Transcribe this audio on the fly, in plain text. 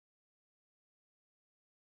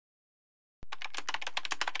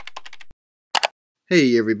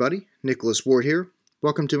Hey everybody, Nicholas Ward here.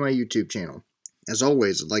 Welcome to my YouTube channel. As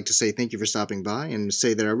always, I'd like to say thank you for stopping by and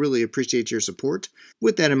say that I really appreciate your support.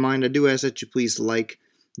 With that in mind, I do ask that you please like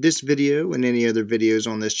this video and any other videos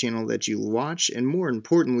on this channel that you watch, and more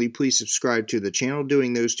importantly, please subscribe to the channel.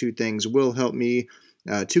 Doing those two things will help me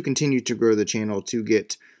to continue to grow the channel, to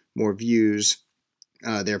get more views,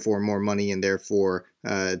 therefore more money, and therefore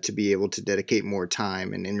to be able to dedicate more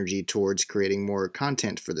time and energy towards creating more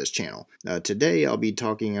content for this channel. Today I'll be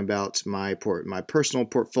talking about my personal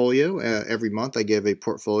portfolio. Every month I give a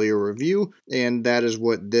portfolio review, and that is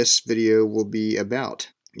what this video will be about.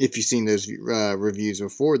 If you've seen those reviews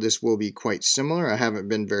before, this will be quite similar. I haven't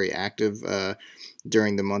been very active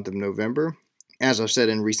during the month of November. As I've said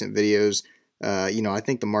in recent videos, I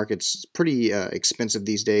think the market's pretty expensive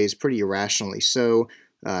these days, pretty irrationally so.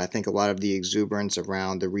 I think a lot of the exuberance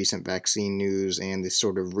around the recent vaccine news and this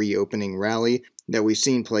sort of reopening rally that we've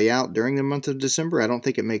seen play out during the month of December, I don't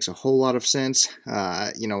think it makes a whole lot of sense. When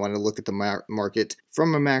I look at the market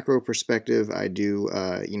from a macro perspective, I do,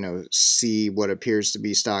 see what appears to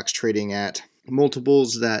be stocks trading at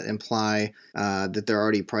multiples that imply that they're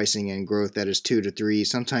already pricing in growth that is 2 to 3,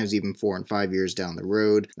 sometimes even 4 and 5 years down the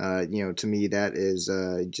road. To me, that is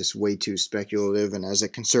just way too speculative. And as a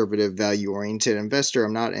conservative, value-oriented investor,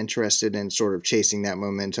 I'm not interested in sort of chasing that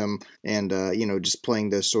momentum and just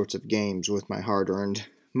playing those sorts of games with my hard-earned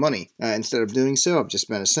money. Instead of doing so, I've just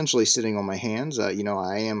been essentially sitting on my hands. I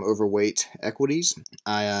am overweight equities.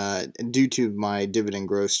 Due to my dividend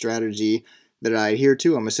growth strategy that I adhere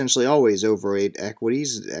to, I'm essentially always overweight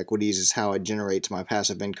equities. Equities is how I generate my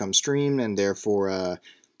passive income stream, and therefore,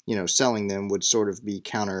 selling them would sort of be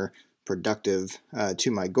counterproductive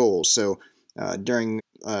to my goals. So during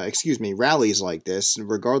rallies like this,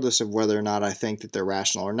 regardless of whether or not I think that they're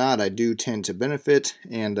rational or not, I do tend to benefit,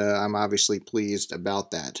 and I'm obviously pleased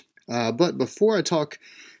about that. But before I talk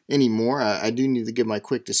anymore, I do need to give my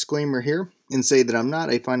quick disclaimer here and say that I'm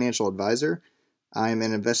not a financial advisor. I'm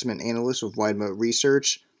an investment analyst with Wide Moat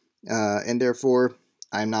Research, and therefore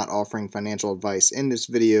I'm not offering financial advice in this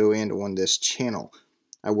video and on this channel.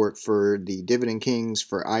 I work for the Dividend Kings,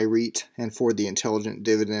 for iREIT, and for the Intelligent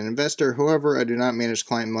Dividend Investor. However, I do not manage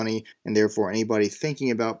client money, and therefore anybody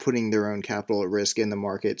thinking about putting their own capital at risk in the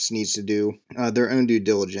markets needs to do their own due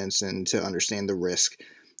diligence and to understand the risk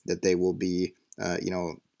that they will be,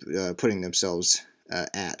 putting themselves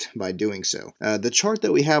at by doing so. The chart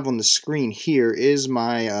that we have on the screen here is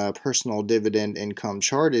my personal dividend income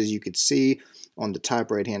chart. As you could see on the top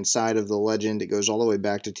right hand side of the legend, it goes all the way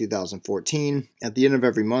back to 2014. At the end of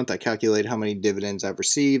every month, I calculate how many dividends I've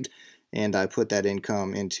received, and I put that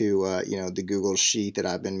income into the Google sheet that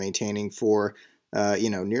I've been maintaining for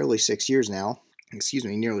nearly 6 years now.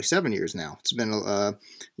 Nearly 7 years now. It's been a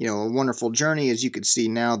wonderful journey. As you can see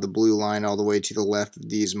now, the blue line all the way to the left of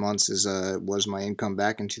these months was my income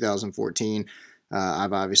back in 2014.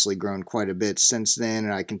 I've obviously grown quite a bit since then,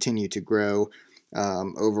 and I continue to grow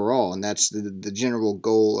overall. And that's the general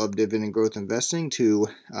goal of dividend growth investing, to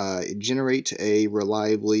generate a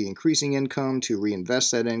reliably increasing income, to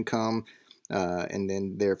reinvest that income, and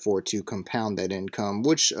then therefore to compound that income,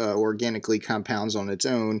 which organically compounds on its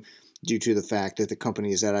own, due to the fact that the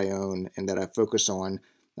companies that I own and that I focus on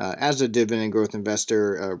as a dividend growth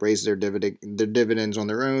investor raise their dividends on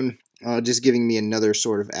their own, just giving me another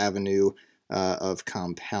sort of avenue of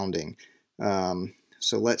compounding.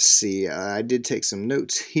 So let's see. I did take some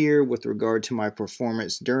notes here with regard to my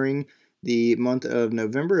performance during the month of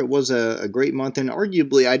November. It was a great month, and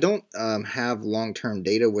arguably I don't have long-term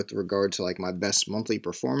data with regard to like my best monthly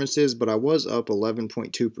performances, but I was up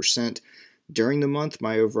 11.2% during the month,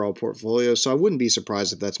 my overall portfolio, so I wouldn't be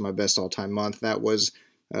surprised if that's my best all-time month. That was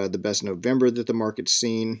the best November that the market's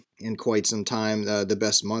seen in quite some time, the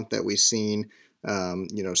best month that we've seen,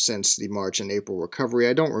 since the March and April recovery.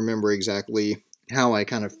 I don't remember exactly how I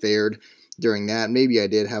kind of fared during that. Maybe I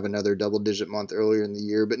did have another double-digit month earlier in the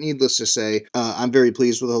year, but needless to say, I'm very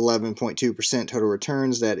pleased with 11.2% total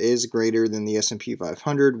returns. That is greater than the S&P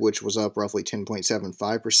 500, which was up roughly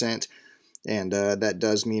 10.75%. And that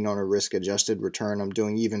does mean on a risk-adjusted return, I'm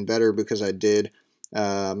doing even better because I did,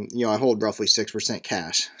 I hold roughly 6%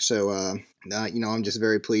 cash. So, I'm just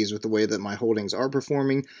very pleased with the way that my holdings are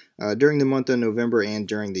performing during the month of November and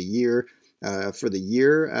during the year. For the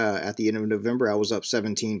year, at the end of November, I was up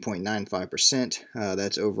 17.95%.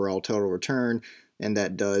 That's overall total return, and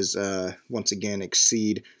that does, once again,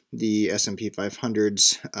 exceed the S&P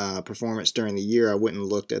 500's performance during the year. I went and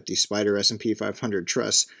looked at the Spider S&P 500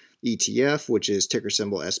 Trust ETF, which is ticker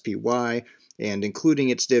symbol SPY, and including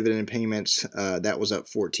its dividend payments, that was up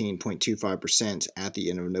 14.25% at the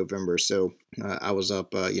end of November. So I was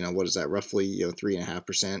up, what is that, roughly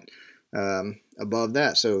 3.5% above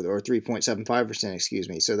that, so, or 3.75%, excuse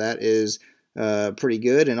me. So that is pretty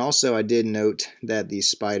good. And also I did note that the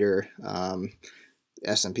Spider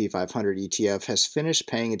S&P 500 ETF has finished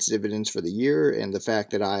paying its dividends for the year, and the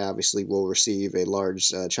fact that I obviously will receive a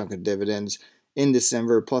large chunk of dividends in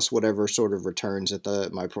December, plus whatever sort of returns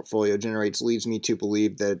that my portfolio generates, leads me to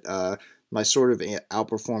believe that my sort of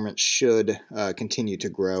outperformance should continue to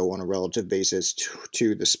grow on a relative basis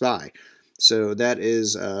to the SPY. So that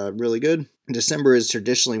is really good. December is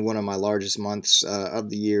traditionally one of my largest months of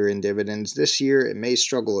the year in dividends. This year it may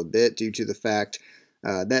struggle a bit due to the fact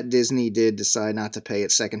that Disney did decide not to pay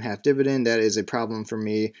its second half dividend. That is a problem for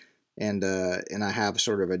me, and I have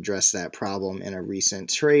sort of addressed that problem in a recent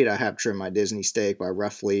trade. I have trimmed my Disney stake by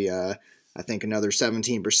roughly, I think, another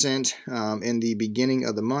 17%. In the beginning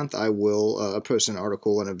of the month, I will post an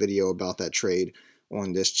article and a video about that trade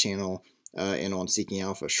on this channel and on Seeking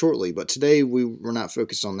Alpha shortly. But today we're not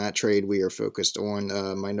focused on that trade. We are focused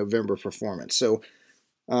on my November performance. So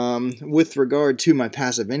with regard to my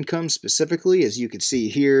passive income specifically, as you can see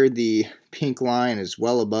here, the pink line is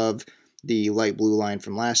well above the light blue line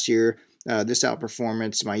from last year. This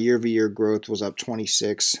outperformance, my year-over-year growth was up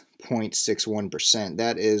 26.61%.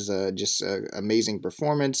 That is just amazing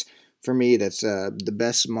performance for me. That's the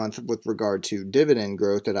best month with regard to dividend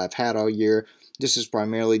growth that I've had all year. This is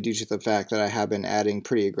primarily due to the fact that I have been adding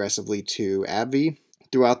pretty aggressively to AbbVie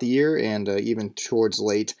throughout the year, and even towards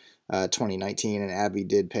late 2019, and AbbVie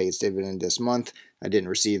did pay its dividend this month. I didn't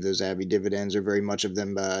receive those AbbVie dividends, or very much of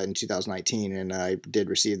them, in 2019, and I did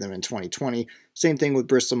receive them in 2020. Same thing with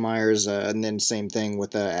Bristol Myers, and then same thing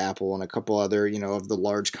with Apple and a couple other, of the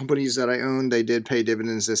large companies that I own. They did pay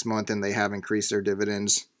dividends this month, and they have increased their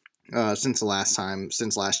dividends since last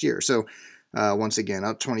year. So once again,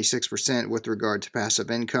 up 26% with regard to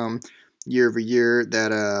passive income year over year.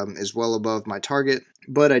 That is well above my target.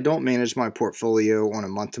 But I don't manage my portfolio on a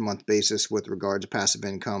month-to-month basis with regard to passive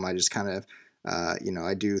income. I just kind of, I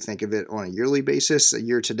do think of it on a yearly basis.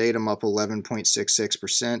 Year-to-date, I'm up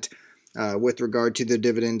 11.66% with regard to the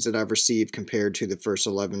dividends that I've received compared to the first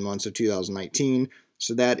 11 months of 2019.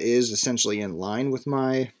 So that is essentially in line with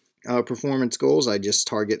my performance goals. I just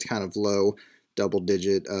target kind of low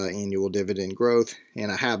double-digit annual dividend growth,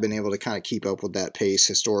 and I have been able to kind of keep up with that pace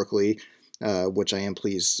historically, which I am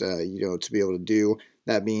pleased, to be able to do.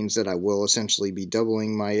 That means that I will essentially be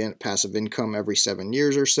doubling my passive income every 7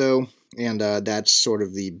 years or so, and that's sort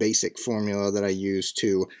of the basic formula that I use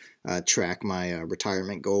to track my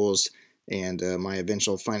retirement goals and my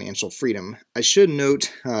eventual financial freedom. I should note,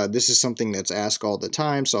 this is something that's asked all the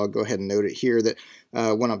time, so I'll go ahead and note it here, that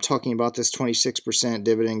when I'm talking about this 26%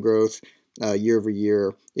 dividend growth, year over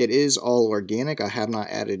year, it is all organic. I have not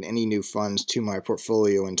added any new funds to my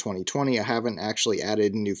portfolio in 2020. I haven't actually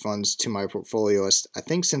added new funds to my portfolio, I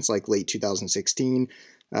think, since like late 2016.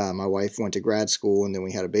 My wife went to grad school, and then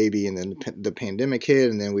we had a baby, and then the pandemic hit,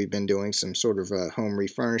 and then we've been doing some sort of home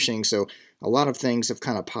refurnishing. So a lot of things have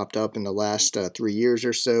kind of popped up in the last 3 years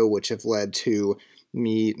or so, which have led to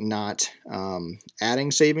me not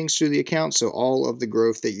adding savings to the account. So all of the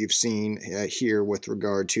growth that you've seen here with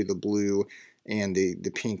regard to the blue and the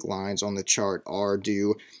pink lines on the chart are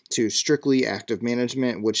due to strictly active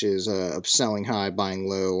management, which is selling high, buying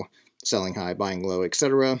low, selling high, buying low,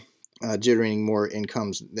 etc. Generating more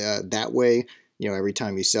incomes that way. Every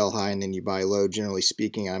time you sell high and then you buy low, generally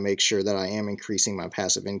speaking, I make sure that I am increasing my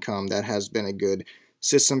passive income. That has been a good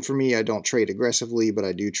system for me. I don't trade aggressively, but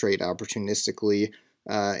I do trade opportunistically,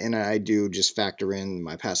 and I do just factor in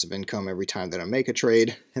my passive income every time that I make a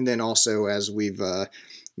trade. And then also, as we've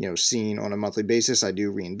seen on a monthly basis, I do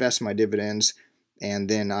reinvest my dividends, and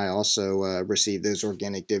then I also receive those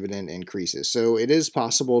organic dividend increases. So it is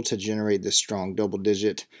possible to generate this strong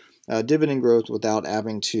double-digit dividend growth without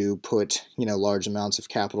having to put large amounts of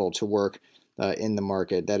capital to work in the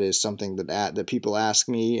market. That is something that people ask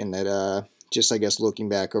me, and that just, I guess, looking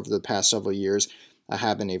back over the past several years, I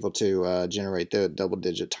have been able to generate the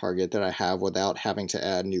double-digit target that I have without having to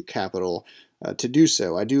add new capital to do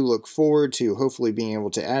so. I do look forward to hopefully being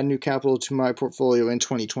able to add new capital to my portfolio in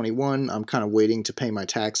 2021. I'm kind of waiting to pay my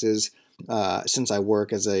taxes. Since I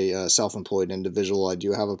work as a self-employed individual, I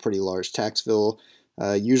do have a pretty large tax bill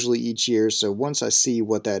usually each year. So once I see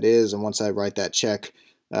what that is, and once I write that check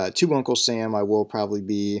to Uncle Sam, I will probably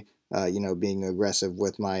be being aggressive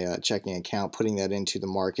with my checking account, putting that into the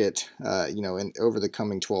market, and over the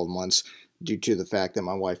coming 12 months, due to the fact that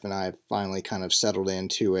my wife and I have finally kind of settled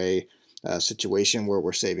into a situation where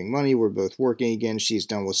we're saving money. We're both working again. She's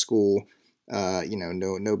done with school,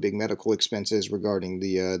 no big medical expenses regarding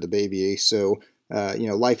the baby. So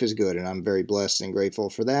life is good, and I'm very blessed and grateful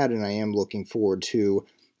for that. And I am looking forward to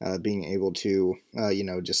being able to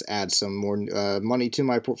just add some more money to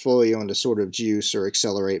my portfolio and to sort of juice or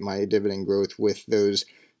accelerate my dividend growth with those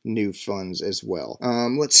new funds as well.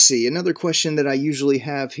 Let's see, another question that I usually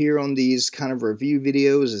have here on these kind of review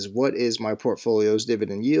videos is what is my portfolio's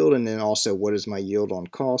dividend yield, and then also what is my yield on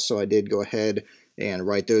cost. So I did go ahead and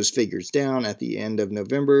write those figures down at the end of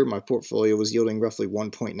November. My portfolio was yielding roughly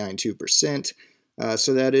 1.92%.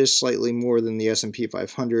 So that is slightly more than the S&P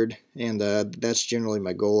 500, and that's generally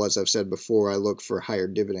my goal. As I've said before, I look for higher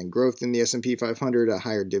dividend growth in the S&P 500, a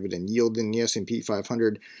higher dividend yield in the S&P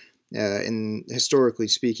 500. And historically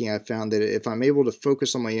speaking, I've found that if I'm able to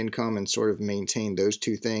focus on my income and sort of maintain those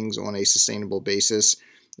two things on a sustainable basis,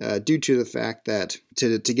 due to the fact that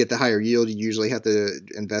to get the higher yield, you usually have to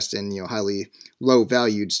invest in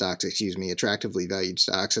attractively valued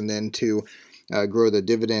stocks, and then to grow the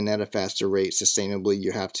dividend at a faster rate sustainably,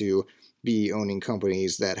 you have to be owning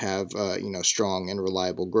companies that have strong and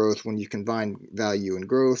reliable growth. When you combine value and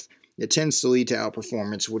growth, it tends to lead to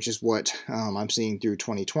outperformance, which is what I'm seeing through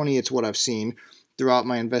 2020. It's what I've seen throughout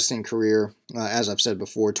my investing career. As I've said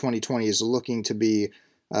before, 2020 is looking to be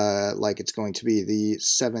like it's going to be the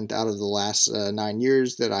 7th out of the last 9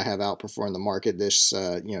 years that I have outperformed the market. This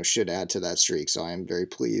should add to that streak, so I am very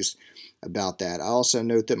pleased about that. I also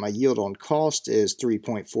note that my yield on cost is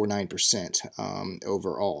 3.49%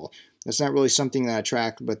 overall. That's not really something that I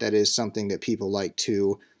track, but that is something that people like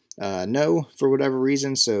to know for whatever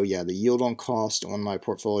reason. So yeah, the yield on cost on my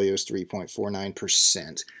portfolio is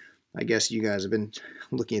 3.49%. I guess you guys have been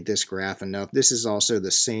looking at this graph enough. This is also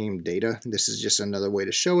the same data. This is just another way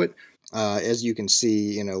to show it. As you can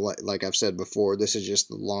see, like I've said before, this is just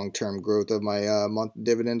the long-term growth of my month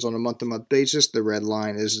dividends on a month-to-month basis. The red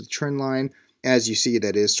line is the trend line. As you see,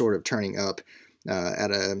 that is sort of turning up at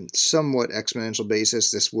a somewhat exponential basis.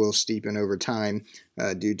 This will steepen over time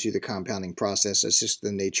due to the compounding process. That's just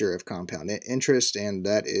the nature of compound interest, and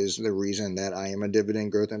that is the reason that I am a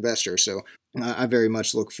dividend growth investor. So I very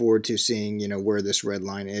much look forward to seeing where this red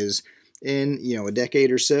line is in a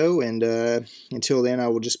decade or so, and until then I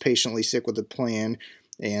will just patiently stick with the plan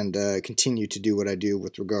and continue to do what I do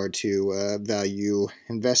with regard to value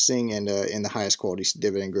investing and in the highest quality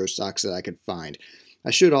dividend growth stocks that I could find. I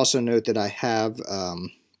should also note that I have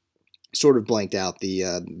sort of blanked out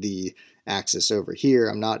the axis over here.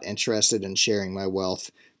 I'm not interested in sharing my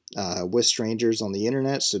wealth with strangers on the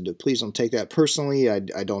internet, so please don't take that personally. I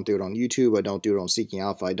don't do it on YouTube. I don't do it on Seeking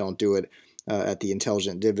Alpha. I don't do it at the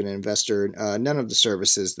Intelligent Dividend Investor. None of the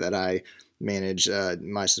services that I manage,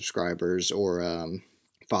 my subscribers or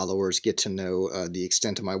followers get to know the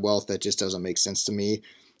extent of my wealth. That just doesn't make sense to me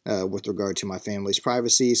with regard to my family's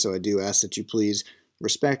privacy. So I do ask that you please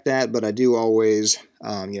respect that, but I do always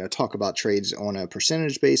talk about trades on a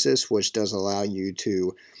percentage basis, which does allow you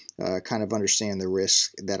to kind of understand the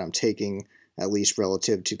risk that I'm taking, at least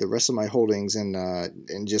relative to the rest of my holdings,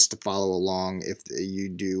 and just to follow along if you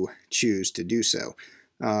do choose to do so.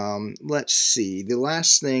 Let's see, the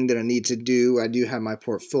last thing that I need to do, I do have my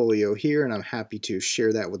portfolio here, and I'm happy to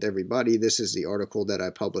share that with everybody. This is the article that I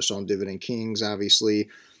published on Dividend Kings. Obviously,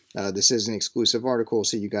 this is an exclusive article,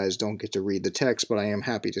 so you guys don't get to read the text, but I am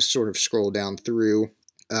happy to sort of scroll down through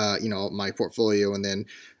my portfolio and then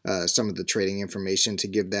some of the trading information to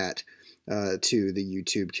give that to the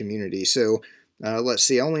YouTube community. So let's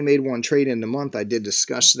see, I only made one trade in the month. I did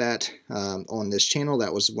discuss that on this channel.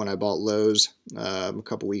 That was when I bought Lowe's a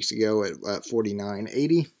couple weeks ago at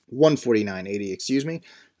 $149.80, excuse me.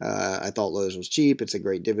 I thought Lowe's was cheap. It's a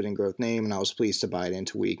great dividend growth name, and I was pleased to buy it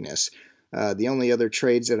into weakness. The only other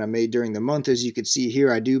trades that I made during the month, as you can see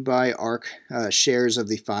here, I do buy ARK shares of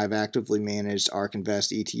the 5 actively managed ARK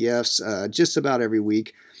Invest ETFs just about every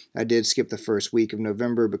week. I did skip the first week of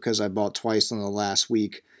November because I bought twice in the last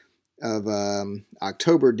week of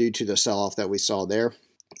October due to the sell-off that we saw there.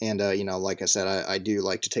 And, like I said, I do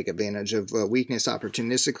like to take advantage of weakness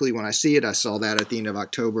opportunistically when I see it. I saw that at the end of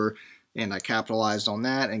October, and I capitalized on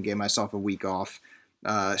that and gave myself a week off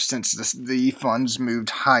since the funds moved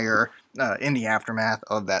higher in the aftermath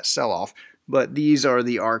of that sell-off. But these are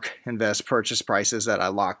the ARK Invest purchase prices that I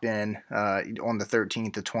locked in on the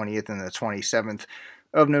 13th, the 20th, and the 27th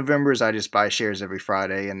of November. I just buy shares every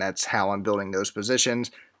Friday, and that's how I'm building those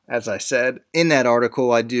positions. As I said in that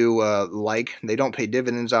article, I do they don't pay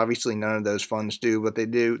dividends, obviously none of those funds do, but they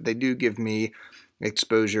do give me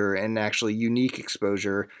exposure, and actually unique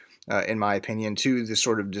exposure in my opinion, to the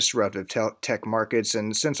sort of disruptive tech markets.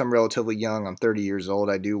 And since I'm relatively young, I'm 30 years old,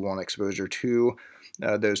 I do want exposure to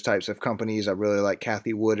those types of companies. I really like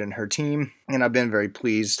Kathy Wood and her team, and I've been very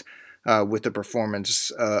pleased with the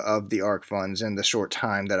performance of the ARK funds in the short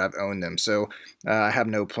time that I've owned them. So I have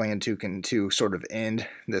no plan to sort of end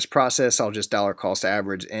this process. I'll just dollar cost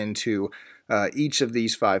average into each of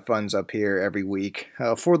these 5 funds up here every week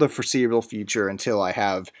for the foreseeable future until I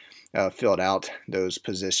have filled out those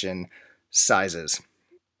position sizes.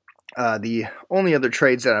 The only other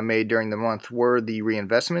trades that I made during the month were the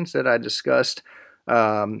reinvestments that I discussed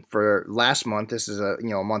for last month. This is a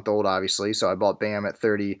month old, obviously. So I bought BAM at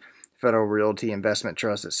 30, Federal Realty Investment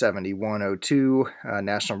Trust at 7102,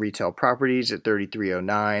 National Retail Properties at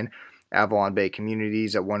 3309, Avalon Bay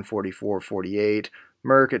Communities at 144.48,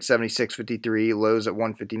 Merck at 76.53, Lowe's at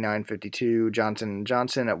 159.52, Johnson &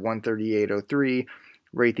 Johnson at 138.03,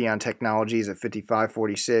 Raytheon Technologies at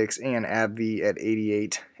 55.46, and AbbVie at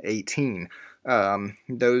 88.18.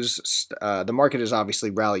 The market has obviously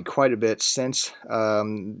rallied quite a bit since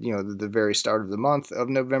the very start of the month of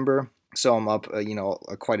November. So I'm up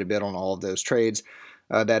quite a bit on all of those trades.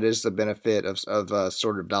 That is the benefit of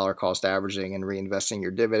sort of dollar cost averaging and reinvesting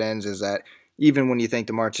your dividends, is that even when you think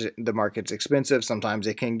the market's expensive, sometimes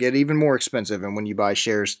it can get even more expensive. And when you buy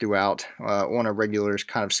shares throughout on a regular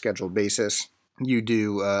kind of scheduled basis, you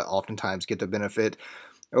do oftentimes get the benefit.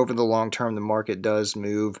 Over the long term, the market does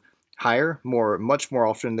move higher, much more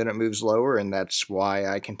often than it moves lower, and that's why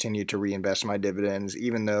I continue to reinvest my dividends,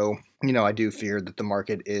 even though I do fear that the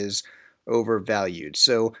market is overvalued.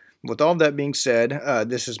 So with all that being said,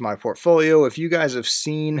 this is my portfolio. If you guys have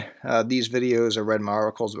seen these videos or read my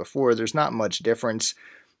articles before, there's not much difference.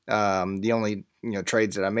 The only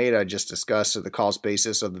trades that I made I just discussed, so the cost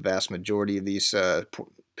basis of the vast majority of these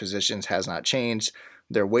positions has not changed.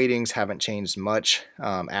 Their weightings haven't changed much.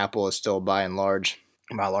 Apple is still by and large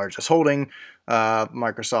my largest holding.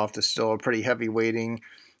 Microsoft is still a pretty heavy weighting.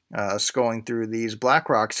 Scrolling through these,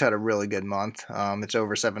 BlackRock's had a really good month. It's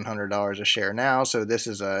over $700 a share now, so this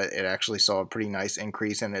is it actually saw a pretty nice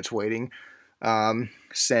increase in its weighting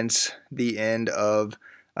since the end of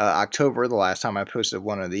October, the last time I posted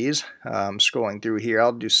one of these. Scrolling through here,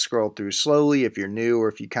 I'll just scroll through slowly. If you're new or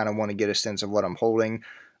if you kind of want to get a sense of what I'm holding,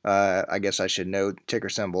 I guess I should note ticker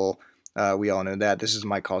symbol. We all know that. This is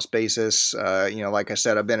my cost basis. Like I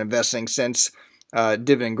said, I've been investing since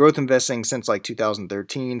dividend growth investing since like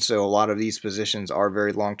 2013, so a lot of these positions are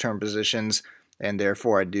very long-term positions, and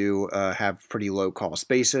therefore I do have pretty low cost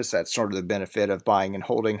basis. That's sort of the benefit of buying and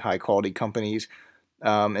holding high-quality companies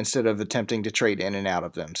instead of attempting to trade in and out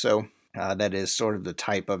of them. So that is sort of the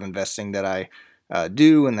type of investing that I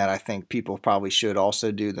do, and that I think people probably should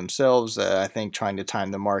also do themselves. I think trying to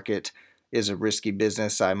time the market is a risky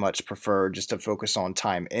business. I much prefer just to focus on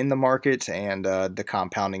time in the market and the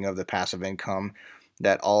compounding of the passive income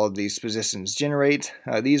that all of these positions generate.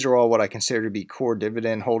 These are all what I consider to be core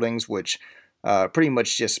dividend holdings, which pretty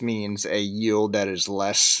much just means a yield that is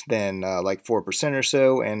less than like 4% or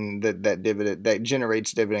so, and that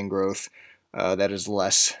generates dividend growth that is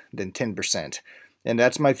less than 10%. And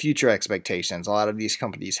that's my future expectations. A lot of these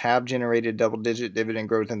companies have generated double-digit dividend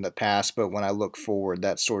growth in the past, but when I look forward,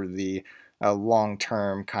 that's sort of the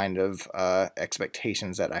long-term kind of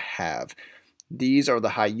expectations that I have. These are the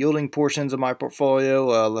high-yielding portions of my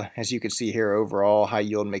portfolio. As you can see here, overall, high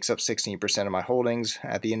yield makes up 16% of my holdings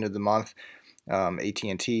at the end of the month.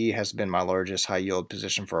 AT&T has been my largest high-yield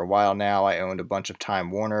position for a while now. I owned a bunch of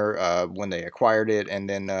Time Warner when they acquired it, and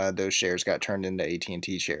then those shares got turned into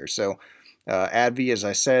AT&T shares. So AbbVie, as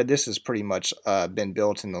I said, this has pretty much been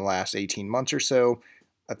built in the last 18 months or so.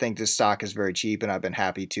 I think this stock is very cheap, and I've been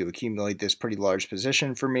happy to accumulate this pretty large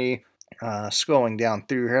position for me. Scrolling down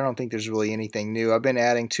through here, I don't think there's really anything new. I've been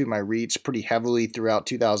adding to my REITs pretty heavily throughout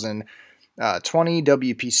 2020.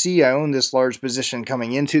 WPC, I own this large position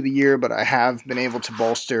coming into the year, but I have been able to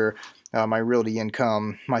bolster my realty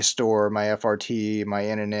income, my store, my FRT, my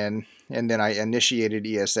NNN, and then I initiated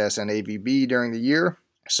ESS and AVB during the year.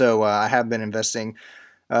 So I have been investing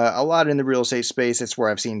a lot in the real estate space. It's where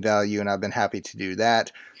I've seen value, and I've been happy to do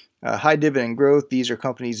that. High dividend growth, these are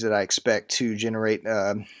companies that I expect to generate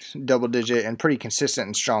double-digit and pretty consistent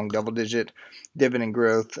and strong double-digit dividend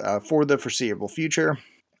growth for the foreseeable future.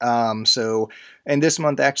 And this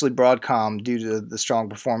month, actually, Broadcom, due to the strong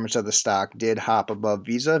performance of the stock, did hop above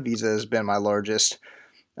Visa. Visa has been my largest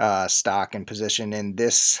stock and position in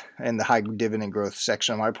the high dividend growth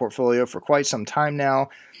section of my portfolio for quite some time now,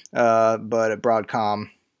 but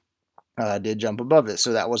Broadcom did jump above it,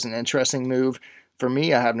 so that was an interesting move for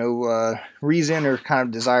me. I have no reason or kind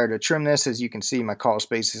of desire to trim this. As you can see, my cost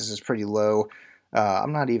basis is pretty low.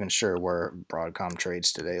 I'm not even sure where Broadcom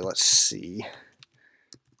trades today. Let's see.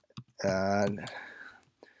 Well,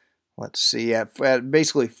 let's see, at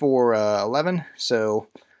basically 411, so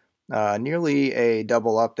nearly a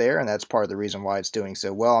double up there, and that's part of the reason why it's doing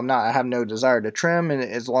so well. I have no desire to trim, and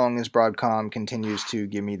as long as Broadcom continues to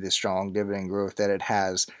give me the strong dividend growth that it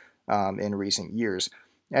has in recent years.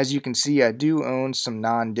 As you can see, I do own some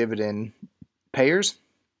non-dividend payers.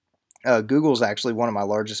 Google's actually one of my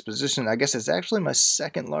largest positions. I guess it's actually my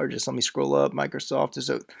second largest. Let me scroll up. Microsoft is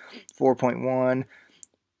at 4.1.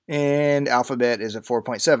 And Alphabet is at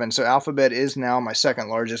 4.7. So Alphabet is now my second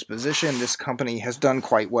largest position. This company has done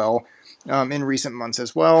quite well in recent months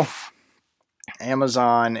as well.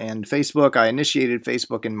 Amazon and Facebook. I initiated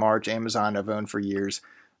Facebook in March. Amazon I've owned for years.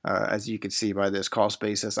 As you can see by this cost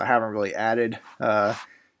basis, I haven't really added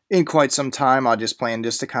in quite some time. I'll just plan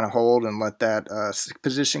just to kind of hold and let that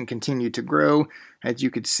position continue to grow. As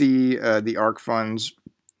you can see, the ARK funds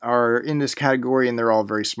are in this category, and they're all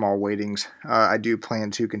very small weightings. I do plan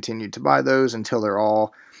to continue to buy those until they're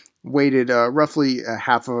all weighted roughly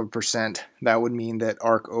 0.5%. That would mean that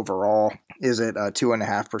ARK overall is at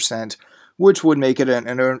 2.5%, which would make it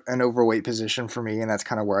an overweight position for me, and that's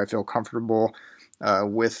kind of where I feel comfortable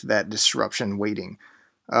with that disruption weighting.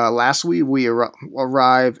 Lastly, we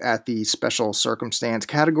arrive at the special circumstance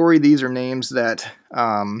category. These are names that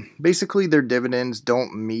basically their dividends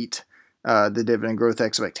don't meet the dividend growth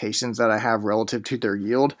expectations that I have relative to their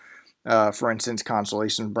yield. For instance,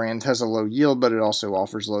 Constellation Brands has a low yield, but it also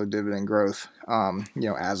offers low dividend growth,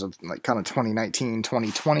 as of like kind of 2019,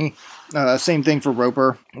 2020. Same thing for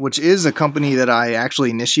Roper, which is a company that I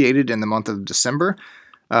actually initiated in the month of December.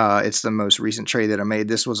 It's the most recent trade that I made.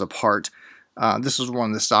 This was this was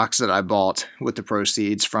one of the stocks that I bought with the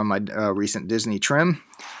proceeds from my recent Disney trim.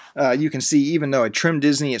 You can see, even though I trimmed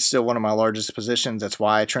Disney, it's still one of my largest positions. That's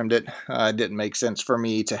why I trimmed it. It didn't make sense for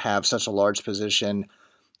me to have such a large position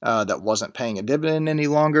that wasn't paying a dividend any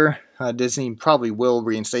longer. Disney probably will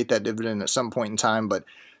reinstate that dividend at some point in time, but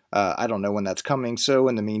I don't know when that's coming. So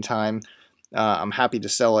in the meantime, I'm happy to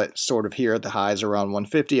sell it sort of here at the highs around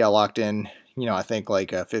 150. I locked in, I think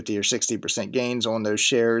like 50 or 60% gains on those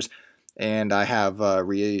shares, and I have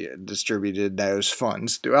redistributed those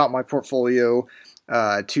funds throughout my portfolio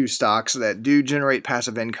to stocks that do generate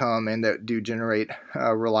passive income and that do generate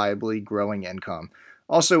reliably growing income.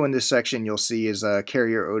 Also in this section you'll see is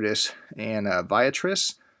Carrier Otis and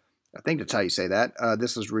Viatris. I think that's how you say that.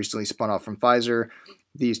 This was recently spun off from Pfizer.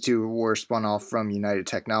 These two were spun off from United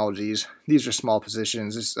Technologies. These are small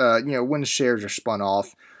positions. It's, when shares are spun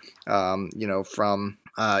off, from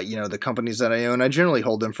the companies that I own, I generally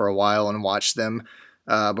hold them for a while and watch them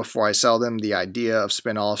before I sell them. The idea of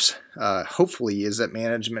spin-offs, hopefully, is that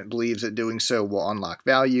management believes that doing so will unlock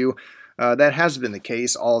value. That has been the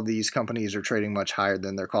case. All of these companies are trading much higher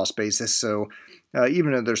than their cost basis, so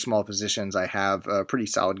even though they're small positions, I have pretty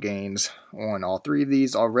solid gains on all three of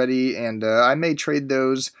these already, and I may trade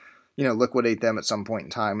those, liquidate them at some point in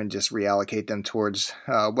time and just reallocate them towards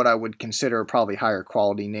what I would consider probably higher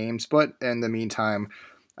quality names, but in the meantime,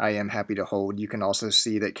 I am happy to hold. You can also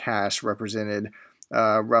see that cash represented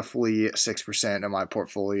roughly 6% of my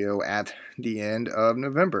portfolio at the end of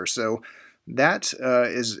November. So that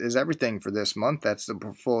is everything for this month. That's the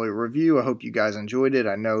portfolio review. I hope you guys enjoyed it.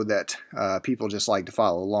 I know that people just like to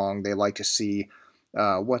follow along. They like to see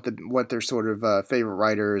what their sort of favorite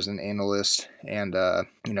writers and analysts and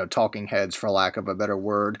talking heads, for lack of a better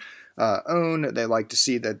word, own. They like to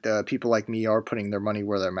see that people like me are putting their money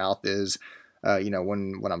where their mouth is.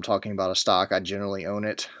 When I'm talking about a stock, I generally own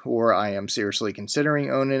it, or I am seriously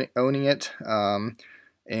considering owning it.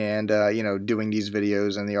 Doing these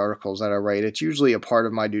videos and the articles that I write, it's usually a part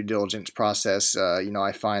of my due diligence process.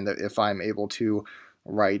 I find that if I'm able to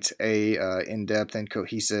write a in-depth and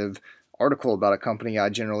cohesive article about a company, I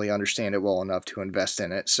generally understand it well enough to invest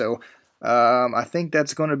in it. So I think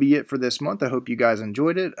that's going to be it for this month. I hope you guys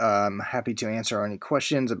enjoyed it. I'm happy to answer any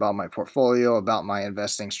questions about my portfolio, about my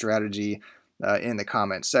investing strategy in the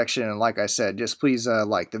comments section. And like I said, just please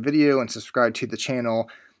like the video and subscribe to the channel.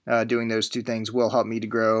 Doing those two things will help me to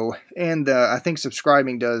grow, and I think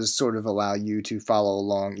subscribing does sort of allow you to follow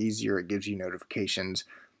along easier. It gives you notifications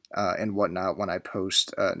and whatnot when I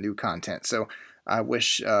post new content. So I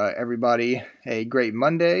wish everybody a great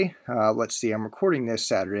Monday. Let's see, I'm recording this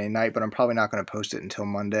Saturday night, but I'm probably not going to post it until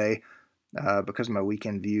Monday because my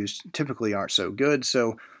weekend views typically aren't so good.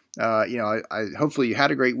 So hopefully you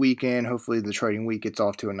had a great weekend. Hopefully the trading week gets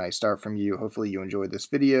off to a nice start from you. Hopefully you enjoyed this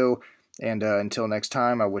video. And until next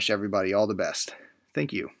time, I wish everybody all the best.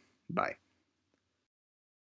 Thank you. Bye.